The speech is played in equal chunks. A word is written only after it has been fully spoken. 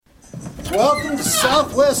Welcome to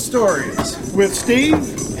Southwest Stories with Steve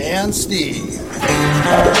and Steve.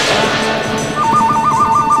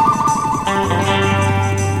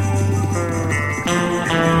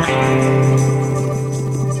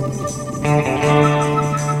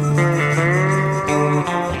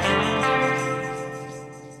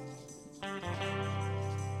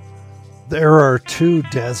 There are two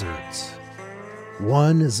deserts.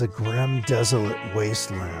 One is a grim, desolate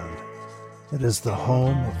wasteland. It is the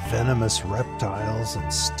home of venomous reptiles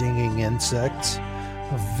and stinging insects,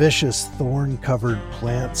 of vicious thorn-covered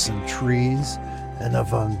plants and trees, and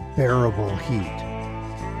of unbearable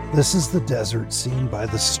heat. This is the desert seen by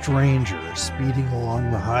the stranger speeding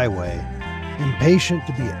along the highway, impatient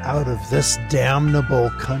to be out of this damnable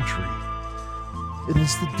country. It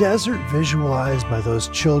is the desert visualized by those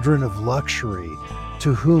children of luxury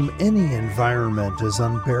to whom any environment is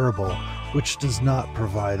unbearable which does not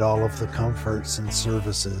provide all of the comforts and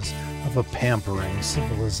services of a pampering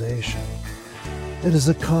civilization. It is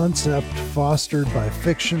a concept fostered by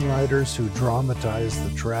fiction writers who dramatize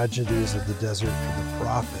the tragedies of the desert for the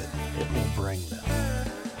profit it will bring them.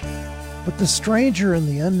 But the stranger and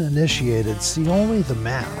the uninitiated see only the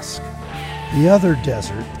mask. The other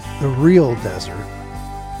desert, the real desert,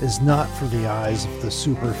 is not for the eyes of the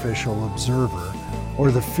superficial observer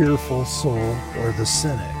or the fearful soul or the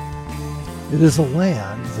cynic. It is a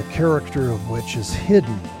land, the character of which is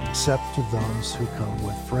hidden except to those who come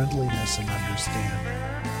with friendliness and understanding.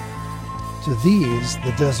 To these,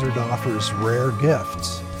 the desert offers rare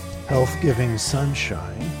gifts, health-giving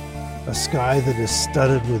sunshine, a sky that is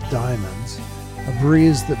studded with diamonds, a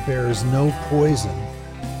breeze that bears no poison,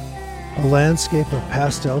 a landscape of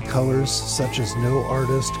pastel colors such as no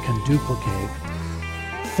artist can duplicate,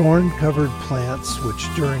 thorn-covered plants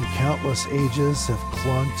which during countless ages have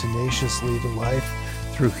clung tenaciously to life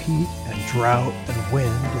through heat and drought and wind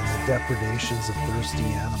and the depredations of thirsty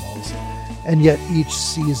animals, and yet each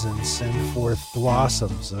season send forth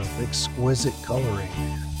blossoms of exquisite coloring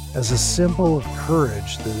as a symbol of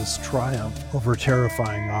courage that has triumphed over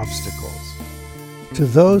terrifying obstacles. To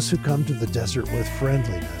those who come to the desert with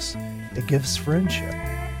friendliness, it gives friendship.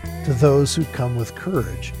 To those who come with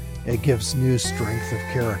courage, it gives new strength of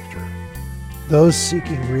character. Those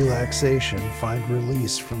seeking relaxation find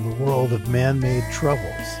release from the world of man-made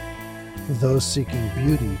troubles. For those seeking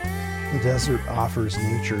beauty, the desert offers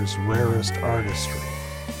nature's rarest artistry.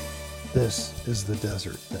 This is the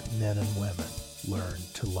desert that men and women learn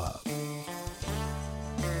to love.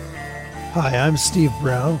 Hi, I'm Steve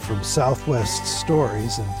Brown from Southwest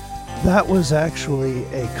Stories, and that was actually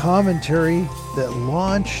a commentary that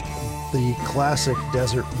launched the classic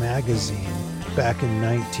Desert magazine back in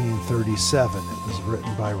 1937. It was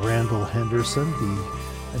written by Randall Henderson,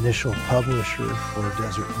 the initial publisher for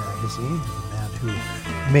Desert magazine, the man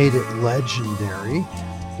who made it legendary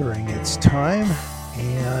during its time.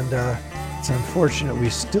 And it's unfortunate we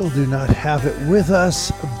still do not have it with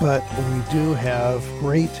us, but we do have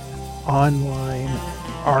great online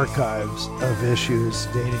archives of issues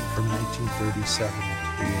dating from 1937 into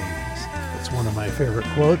the 80s. It's one of my favorite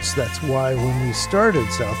quotes. That's why when we started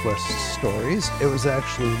Southwest Stories, it was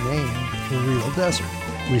actually named The Real Desert.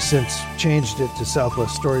 We since changed it to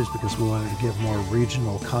Southwest Stories because we wanted to give more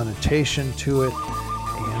regional connotation to it,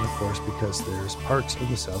 and of course because there's parts of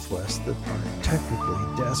the Southwest that aren't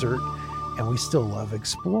technically desert, and we still love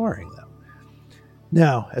exploring them.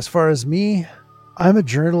 Now, as far as me, I'm a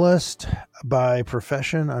journalist by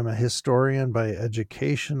profession. I'm a historian by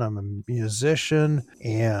education. I'm a musician,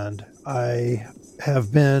 and I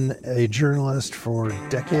have been a journalist for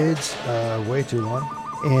decades, way too long.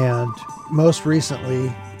 And most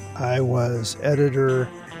recently, I was editor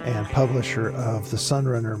and publisher of the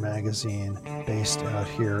Sunrunner magazine, based out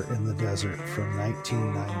here in the desert from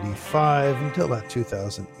 1995 until about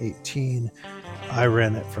 2018. I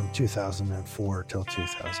ran it from 2004 till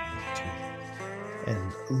 2018.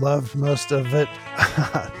 And loved most of it,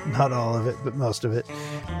 not all of it, but most of it,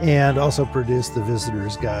 and also produced the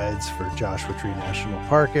visitors guides for Joshua Tree National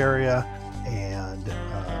Park area and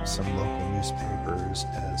some local newspapers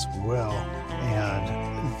as well,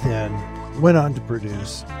 and then went on to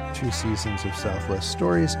produce 2 seasons of Southwest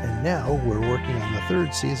Stories, and now we're working on the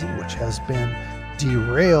 3rd season, which has been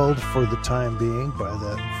derailed for the time being by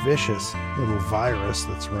that vicious little virus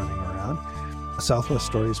that's running around. Southwest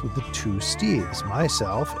Stories with the 2 Steves,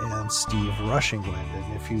 myself and Steve Rushingwind.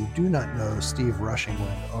 And if you do not know Steve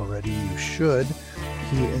Rushingwind already, you should.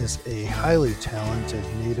 He is a highly talented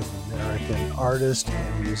Native American artist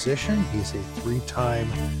and musician. He's a 3-time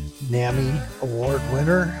NAMI Award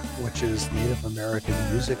winner, which is Native American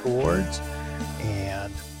Music Awards.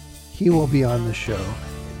 And he will be on the show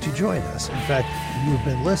to join us. In fact, you've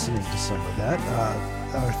been listening to some of that.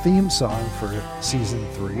 Our theme song for Season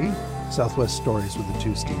 3, Southwest Stories with the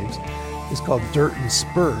Two Steves, is called Dirt and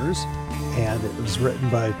Spurs, and it was written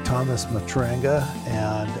by Thomas Matranga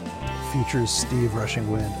and features Steve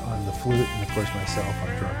Rushingwind on the flute and, of course, myself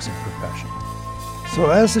on drums and percussion. So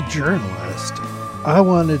as a journalist, I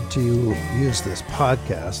wanted to use this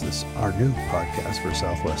podcast, our new podcast for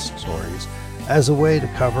Southwest Stories, as a way to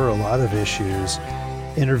cover a lot of issues,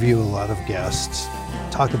 interview a lot of guests,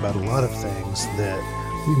 talk about a lot of things that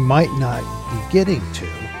we might not be getting to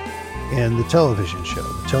in the television show.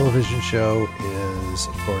 The television show is,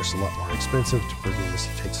 of course, a lot more expensive to produce.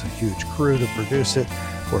 It takes a huge crew to produce it.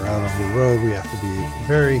 We're out on the road. We have to be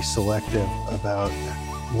very selective about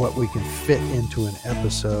what we can fit into an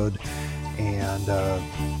episode. And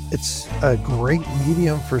it's a great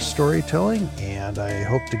medium for storytelling, and I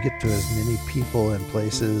hope to get to as many people and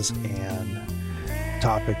places and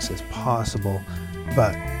topics as possible.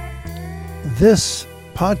 But this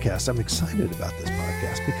podcast, I'm excited about this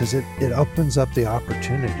podcast because it opens up the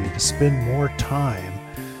opportunity to spend more time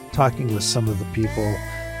talking with some of the people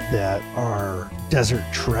that are desert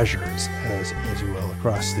treasures, as you will,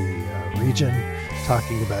 across the region,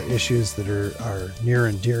 talking about issues that are near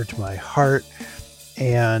and dear to my heart,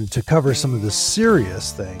 and to cover some of the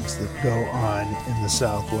serious things that go on in the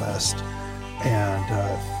Southwest, and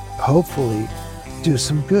hopefully do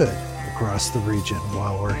some good across the region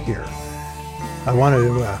while we're here. I want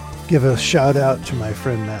to give a shout out to my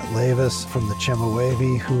friend Matt Lavis from the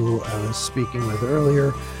Chemehuevi, who I was speaking with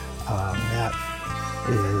earlier. Matt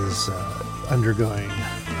is undergoing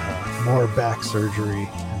more back surgery,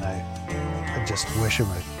 and I just wish him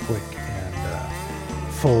a quick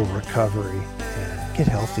and full recovery. And get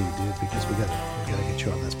healthy, dude, because we gotta get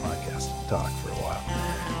you on this podcast and talk for a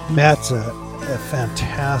while. Matt's a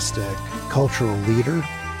fantastic cultural leader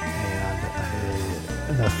and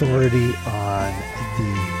an authority on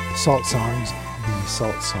the Salt Song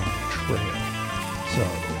Trail. So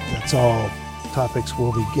that's all topics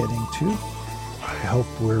we'll be getting to. I hope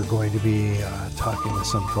we're going to be talking with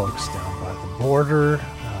some folks down by the border.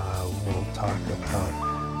 We'll talk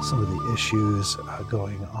about some of the issues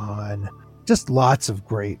going on. Just lots of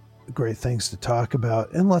great things to talk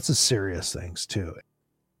about, and lots of serious things too.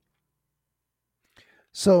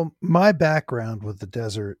 So my background with the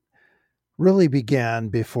desert really began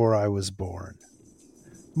before I was born.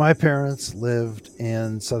 My parents lived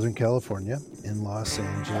in Southern California, in Los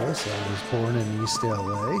Angeles. I was born in East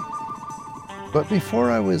LA. But before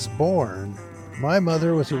I was born, my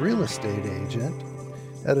mother was a real estate agent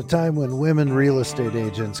at a time when women real estate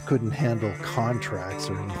agents couldn't handle contracts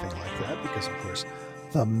or anything like that, because, of course,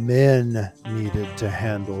 the men needed to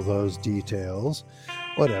handle those details,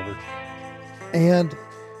 whatever. And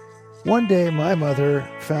one day, my mother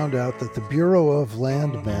found out that the Bureau of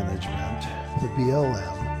Land Management, the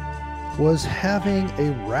BLM, was having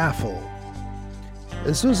a raffle.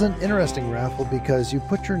 This was an interesting raffle because you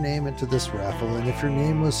put your name into this raffle, and if your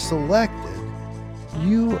name was selected,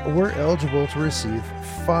 you were eligible to receive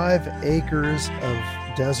 5 acres of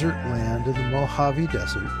desert land in the Mojave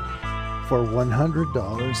Desert for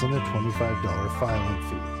 $100 and a $25 filing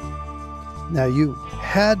fee. Now, you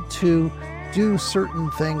had to do certain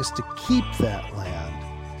things to keep that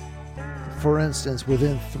land. For instance,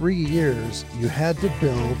 within 3 years, you had to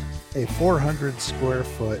build a 400 square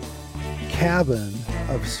foot cabin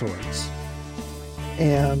of sorts,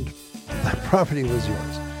 and that property was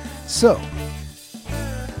yours. So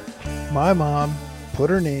my mom put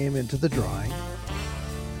her name into the drawing.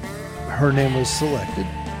 Her name was selected.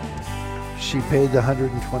 She paid the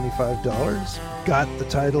 $125, got the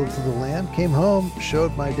title to the land, came home,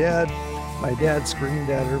 showed my dad. My dad screamed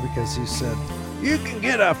at her because he said, "You can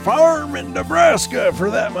get a farm in Nebraska for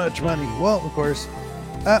that much money." Well, of course,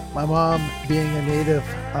 my mom, being a native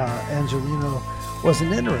Angelino,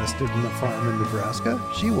 wasn't interested in a farm in Nebraska.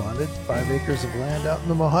 She wanted 5 acres of land out in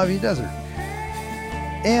the Mojave Desert.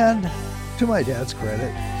 And to my dad's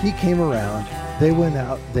credit, he came around. They went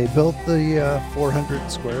out. They built the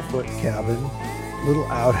 400 square foot cabin, little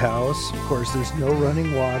outhouse. Of course, there's no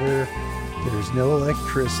running water. There's no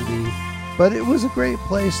electricity. But it was a great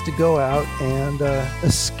place to go out and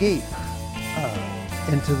escape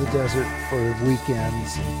into the desert for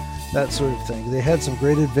weekends and that sort of thing. They had some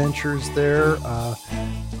great adventures there.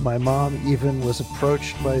 My mom even was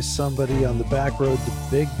approached by somebody on the back road to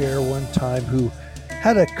Big Bear one time who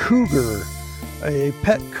had a cougar, a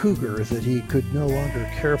pet cougar that he could no longer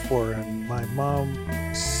care for, and my mom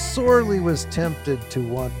sorely was tempted to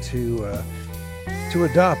want to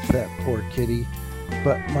adopt that poor kitty,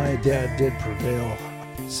 but my dad did prevail.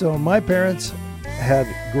 So my parents had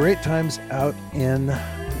great times out in the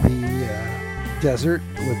desert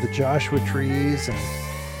with the Joshua trees and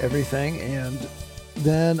everything. And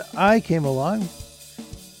then I came along,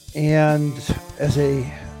 and as a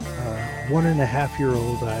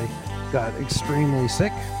 1.5-year-old, I got extremely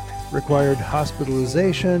sick, required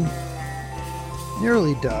hospitalization,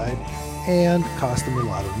 nearly died, and cost them a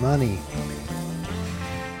lot of money.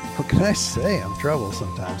 What can I say? I'm trouble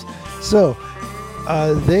sometimes. So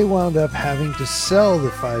they wound up having to sell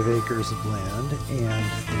the 5 acres of land and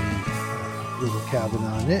the little cabin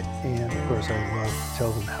on it. And of course, I love to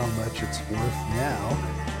tell them how much it's worth now.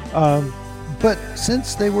 But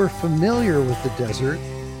since they were familiar with the desert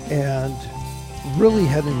and really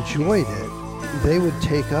had enjoyed it, they would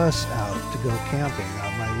take us out to go camping.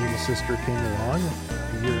 My little sister came along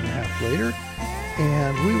a year and a half later,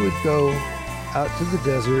 and we would go out to the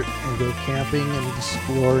desert and go camping and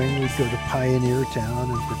exploring. We'd go to Pioneer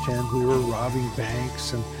Town and pretend we were robbing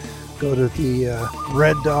banks, and go to the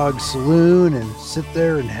Red Dog Saloon and sit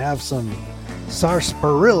there and have some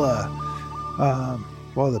sarsaparilla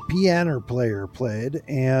while the piano player played.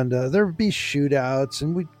 And there would be shootouts,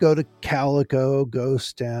 and we'd go to Calico,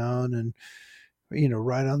 Ghost Town, and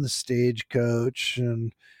ride on the stagecoach.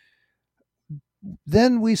 And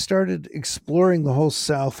then we started exploring the whole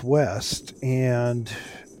Southwest and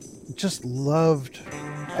just loved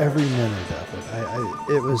every minute of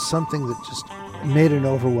it. It was something that just made an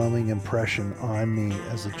overwhelming impression on me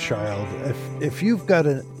as a child. If you've got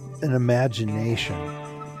an imagination,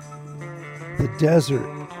 the desert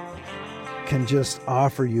can just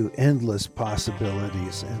offer you endless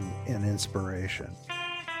possibilities and inspiration.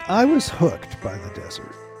 I was hooked by the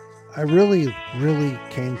desert. I really, really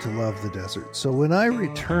came to love the desert. So when I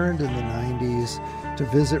returned in the 90s to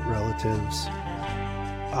visit relatives,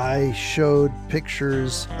 I showed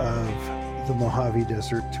pictures of the Mojave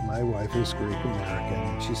Desert to my wife, who's Greek American,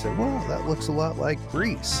 and she said, "Well, that looks a lot like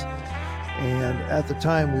Greece." And at the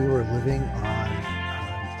time, we were living on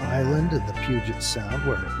an island in the Puget Sound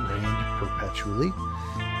where it rained perpetually.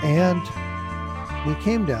 And we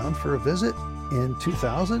came down for a visit in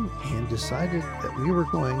 2000 and decided that we were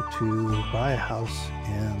going to buy a house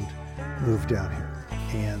and move down here.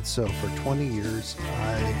 And so for 20 years,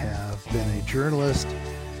 I have been a journalist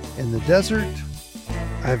in the desert.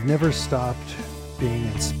 I've never stopped being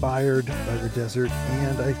inspired by the desert,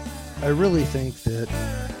 and I really think that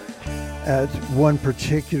at one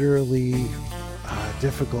particularly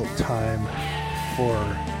difficult time for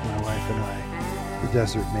my wife and I, the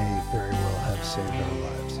desert may very well have saved our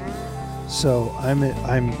lives. So I'm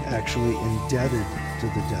actually indebted to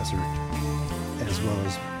the desert as well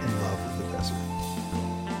as in love with the desert.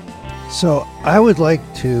 So I would like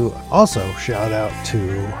to also shout out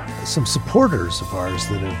to some supporters of ours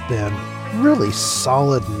that have been really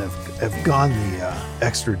solid and have gone the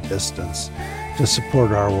extra distance to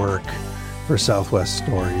support our work for Southwest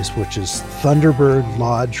Stories, which is Thunderbird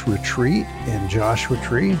Lodge Retreat in Joshua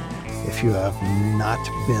Tree. If you have not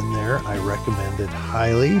been there, I recommend it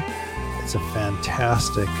highly. It's a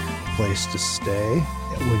fantastic place to stay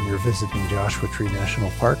when you're visiting Joshua Tree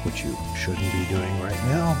National Park, which you shouldn't be doing right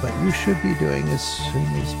now, but you should be doing as soon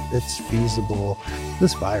as it's feasible.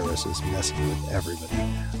 This virus is messing with everybody,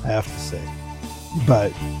 I have to say.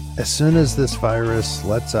 But as soon as this virus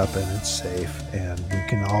lets up and it's safe and we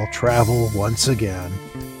can all travel once again,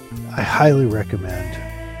 I highly recommend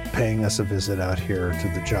paying us a visit out here to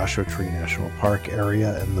the Joshua Tree National Park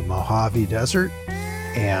area in the Mojave Desert.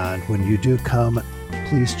 And when you do come,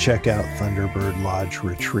 please check out Thunderbird Lodge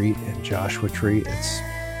Retreat in Joshua Tree. It's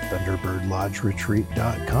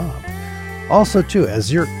thunderbirdlodgeretreat.com. Also, too,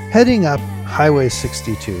 as you're heading up Highway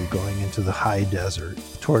 62 going into the high desert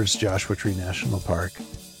towards Joshua Tree National Park,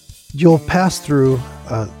 you'll pass through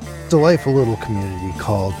a delightful little community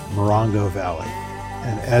called Morongo Valley.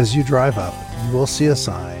 And as you drive up, you will see a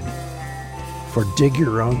sign for Dig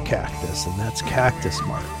Your Own Cactus, and that's Cactus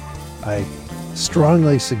Mart. I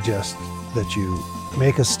strongly suggest that you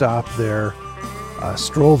make a stop there,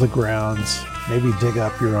 stroll the grounds, maybe dig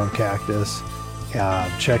up your own cactus,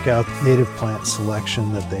 check out native plant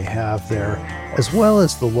selection that they have there, as well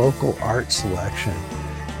as the local art selection,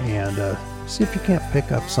 and see if you can't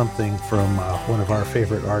pick up something from one of our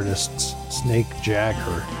favorite artists, Snake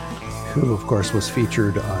Jagger, who of course was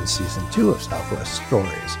featured on season 2 of Southwest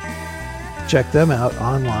Stories. Check them out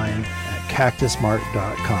online at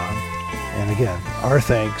cactusmart.com. And again, our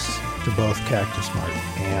thanks to both Cactus Mart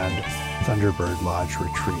and Thunderbird Lodge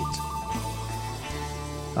Retreat.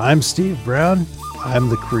 I'm Steve Brown. I'm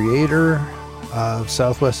the creator of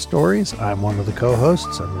Southwest Stories. I'm one of the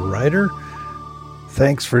co-hosts. I'm a writer.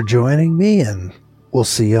 Thanks for joining me, and we'll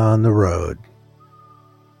see you on the road.